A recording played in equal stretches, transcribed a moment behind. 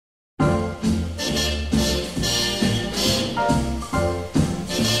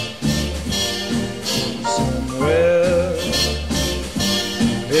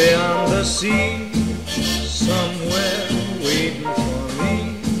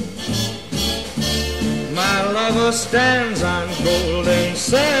Mama stands on golden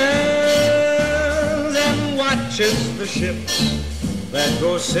sands and watches the ships that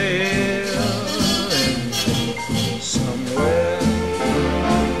go sailing somewhere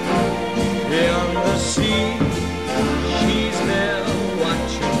beyond the sea. She's there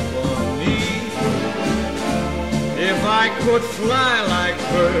watching for me. If I could fly like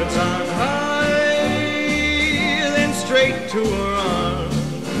birds on high, then straight to her arms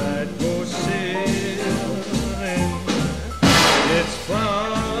I'd go sailing. It's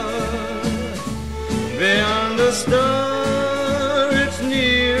far beyond the star, it's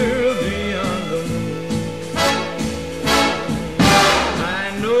near beyond the moon. I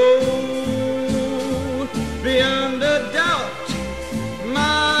know beyond a doubt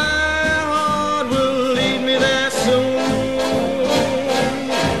my heart will lead me there soon.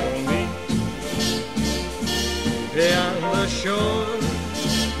 We'll meet beyond the shore,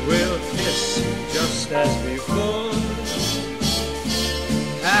 we'll kiss just as before.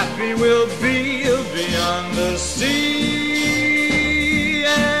 Happy we'll be beyond the sea,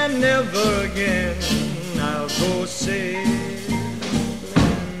 and never again I'll go sailing.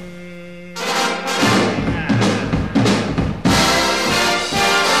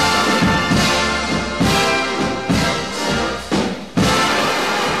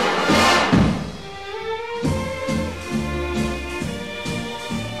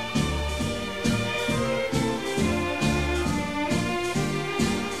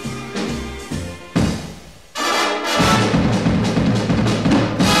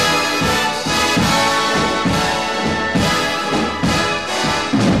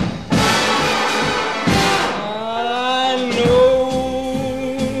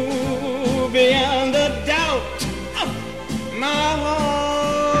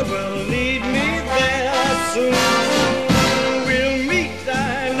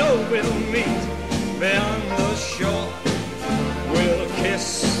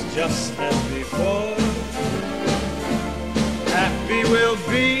 Just as before, happy we'll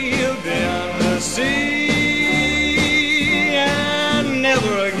be beyond the sea.